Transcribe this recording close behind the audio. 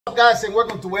What's up guys, and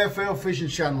welcome to FL Fishing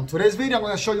Channel. Today's video I'm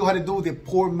going to show you how to do the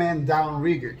poor man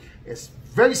downrigger. It's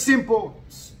very simple,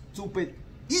 stupid,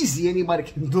 easy. Anybody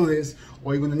can do this.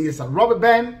 All you're going to need is a rubber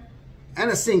band and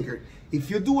a sinker.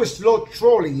 If you do a slow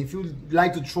trolling, if you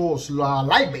like to troll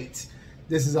live baits,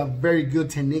 this is a very good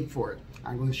technique for it.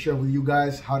 I'm going to share with you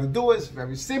guys how to do it. It's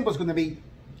very simple. It's going to be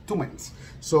 2 minutes,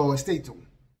 so stay tuned.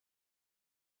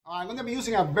 I'm going to be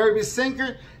using a very big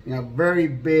sinker and a very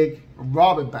big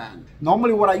rubber band.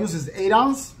 Normally what I use is 8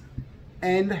 ounce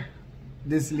and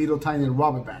this little tiny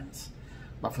rubber bands.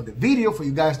 But for the video, for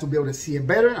you guys to be able to see it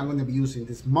better, I'm going to be using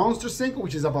this monster sinker,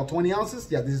 which is about 20 ounces.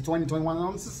 Yeah, this is 21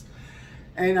 ounces.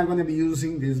 And I'm going to be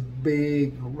using this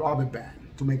big rubber band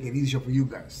to make it easier for you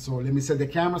guys. So let me set the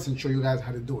cameras and show you guys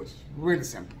how to do it. It's really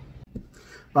simple.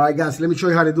 All right, guys, let me show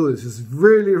you how to do this. It's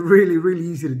really, really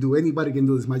easy to do. Anybody can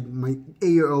do this. My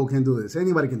 8-year-old can do this.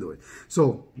 Anybody can do it.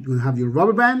 So you're going to have your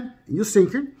rubber band and your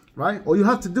sinker, right? All you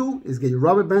have to do is get your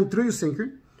rubber band through your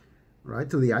sinker, right,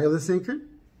 to the eye of the sinker.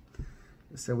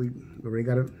 So we already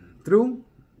got it through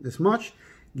this much.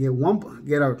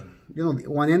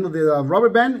 One end of the rubber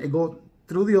band and go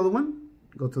through the other one.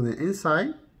 Go to the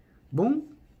inside. Boom.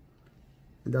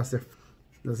 And that's it.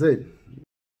 That's it.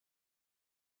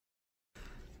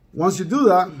 Once you do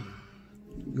that,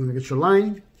 you're gonna get your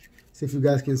line. See if you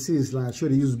guys can see this line. I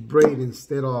should have used braid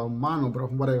instead of mono, but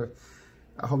whatever.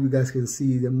 I hope you guys can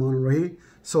see the mono right here.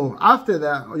 So after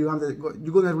that,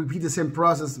 you're gonna repeat the same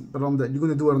process, but you're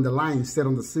gonna do it on the line instead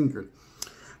on the sinker.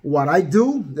 What I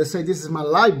do, let's say this is my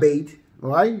live bait,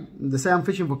 all right? Let's say I'm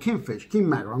fishing for kingfish, king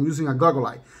mackerel. I'm using a goggle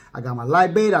light. I got my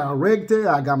live bait, I rigged it,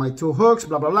 I got my 2 hooks,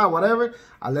 blah, blah, blah, whatever.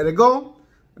 I let it go.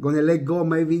 I'm going to let go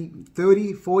maybe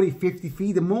 30, 40, 50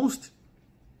 feet the most.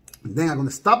 And then I'm going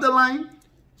to stop the line.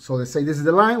 So let's say this is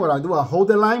the line. What I do, I hold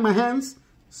the line in my hands.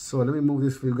 So let me move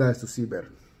this for you guys to see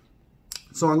better.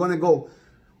 So I'm going to go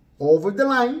over the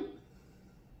line,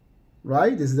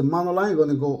 right? This is the mono line. I'm going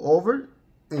to go over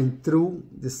and through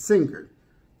the sinker.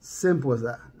 Simple as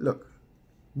that. Look,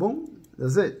 boom,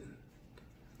 that's it.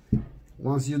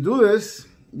 Once you do this,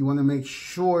 you want to make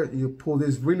sure you pull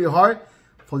this really hard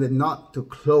for the knot to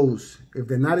close. If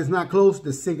the knot is not closed,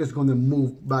 the sinker is going to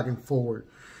move back and forward.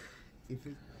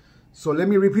 So let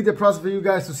me repeat the process for you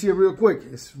guys to see it real quick.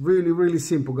 It's really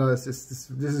simple, guys.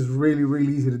 This is really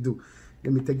easy to do.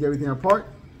 Let me take everything apart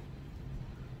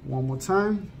one more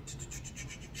time.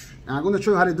 And I'm going to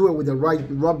show you how to do it with the right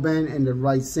rubber band and the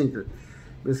right sinker.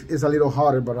 It's a little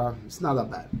harder, but it's not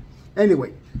that bad.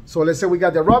 Anyway, so let's say we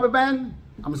got the rubber band.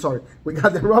 We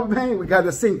got the rubber band, we got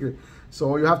the sinker. So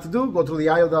all you have to do, go through the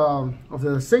eye of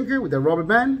the sinker with the rubber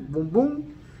band, boom,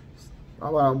 boom.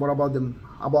 What about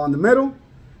in the middle?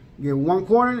 Get one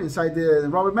corner inside the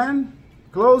rubber band,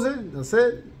 close it, that's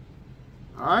it.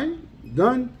 All right,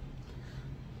 done.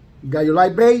 You got your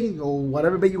light bait or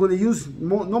whatever bait you're gonna use.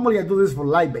 Normally I do this for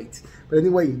light baits. But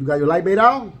anyway, you got your light bait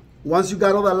out. Once you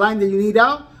got all the line that you need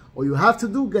out, all you have to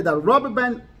do, get that rubber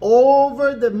band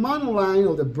over the mono line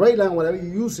or the braid line, whatever you're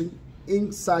using,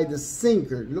 inside the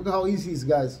sinker. Look how easy it is,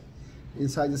 guys.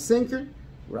 Inside the sinker,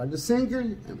 grab the sinker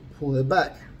and pull it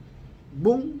back.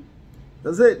 Boom.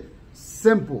 That's it.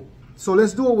 Simple. So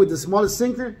let's do it with the smallest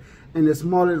sinker and the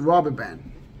smallest rubber band.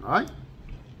 All right.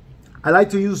 I like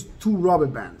to use 2 rubber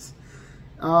bands.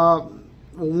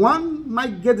 One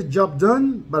might get the job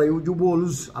done, but you will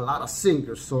lose a lot of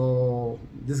sinkers. So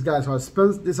these guys are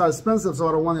expensive, so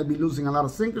I don't want to be losing a lot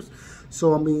of sinkers.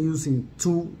 So I'm using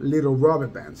 2 little rubber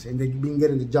bands, and they've been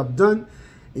getting the job done.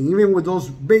 And even with those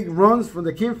big runs from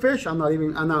the kingfish, I'm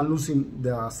not losing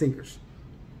the sinkers.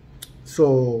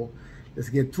 So let's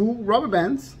get 2 rubber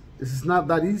bands. This is not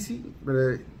that easy,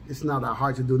 but it's not that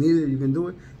hard to do neither. You can do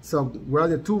it. So grab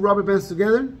the 2 rubber bands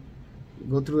together,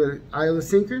 go through the eye of the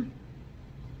sinker.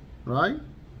 Right,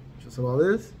 just about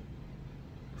this.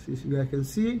 See if you guys can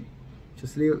see.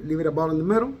 Just leave it about in the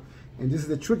middle. And this is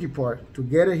the tricky part. To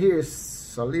get it here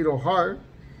is a little hard,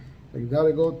 but you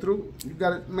gotta go through. You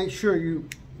gotta make sure you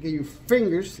get your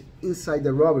fingers inside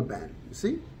the rubber band. You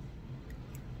see?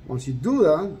 Once you do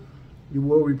that, you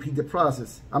will repeat the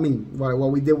process. I mean, what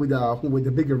we did with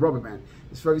the bigger rubber band.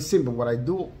 It's very simple. What I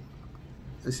do,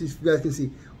 let's see if you guys can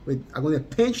see. I'm gonna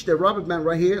pinch the rubber band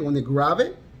right here. I'm gonna grab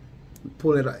it.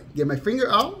 Pull it out, get my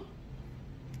finger out,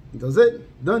 that's it,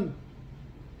 done.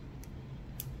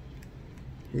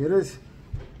 Here it is.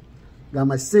 Got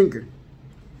my sinker.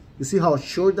 You see how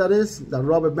short that is, that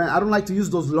rubber band? I don't like to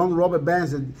use those long rubber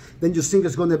bands and then your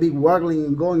sinker's gonna be waggling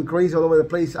and going crazy all over the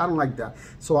place. I don't like that.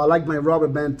 So I like my rubber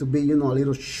band to be, a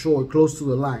little short, close to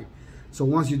the line. So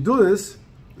once you do this,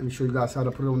 let me show you guys how to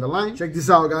put it on the line. Check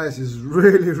this out, guys. It's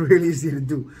really easy to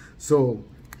do. So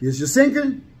here's your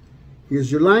sinker. Here's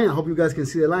your line. I hope you guys can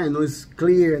see the line. I know it's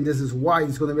clear and this is white.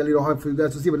 It's going to be a little hard for you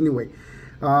guys to see, but anyway.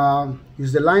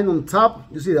 Here's the line on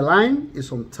top. You see the line is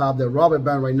on top, the rubber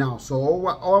band right now. So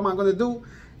all I'm going to do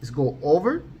is go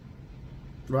over,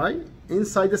 right,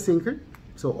 inside the sinker.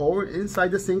 So over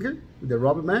inside the sinker with the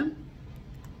rubber band.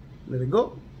 Let it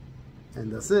go. And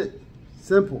that's it.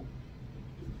 Simple.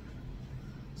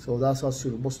 So that's how it's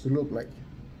supposed to look like.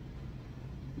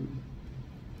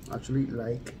 Actually,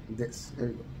 like this. There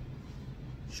you go.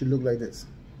 Should look like this.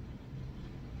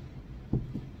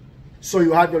 So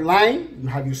you have your line, you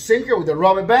have your sinker with the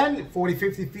rubber band, 40,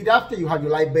 50 feet after, you have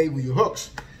your light bait with your hooks.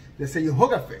 Let's say you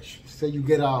hook a fish. Say you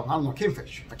get a, I don't know,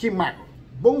 kingfish, a king mackerel.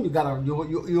 Boom,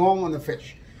 you own on the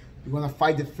fish. You're gonna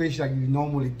fight the fish like you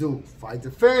normally do. Fight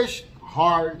the fish,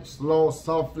 hard, slow,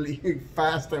 softly,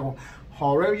 fast,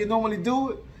 however you normally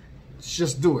do it,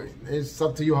 just do it. It's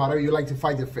up to you, however you like to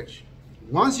fight the fish.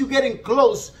 Once you get in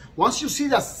close, once you see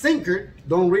that sinker,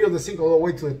 don't reel the sinker all the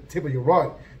way to the tip of your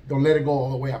rod. Don't let it go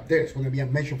all the way up there. It's going to be a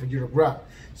measure for you to grab.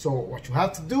 So what you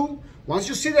have to do, once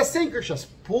you see the sinker,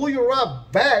 just pull your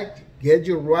rod back, get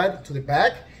your rod to the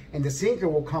back, and the sinker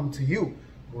will come to you.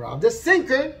 Grab the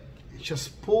sinker,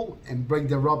 just pull and break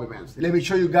the rubber bands. Let me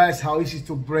show you guys how easy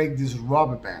to break this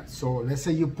rubber band. So let's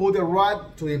say you pull the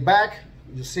rod to the back,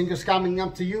 your sinker's coming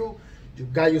up to you. You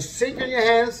got your sinker in your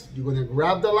hands. You're gonna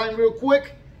grab the line real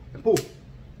quick and pull.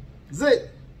 That's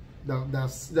it.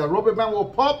 The rubber band will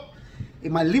pop. It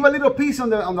might leave a little piece on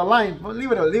the line, but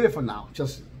leave it for now.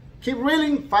 Just keep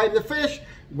reeling, fight the fish,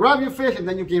 grab your fish, and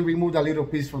then you can remove that little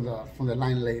piece from the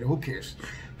line later. Who cares?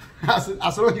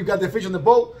 As long as you got the fish on the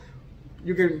boat,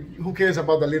 you can. Who cares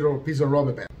about the little piece of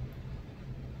rubber band?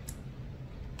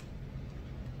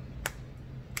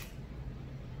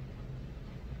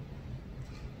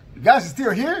 You guys are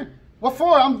still here? What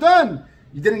for? I'm done.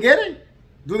 You didn't get it?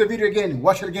 Do the video again.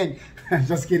 Watch it again.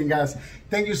 Just kidding, guys.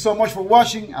 Thank you so much for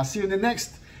watching. I'll see you in the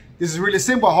next. This is really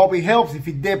simple. I hope it helps. If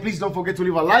it did, please don't forget to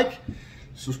leave a like.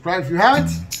 Subscribe if you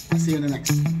haven't. I'll see you in the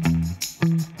next.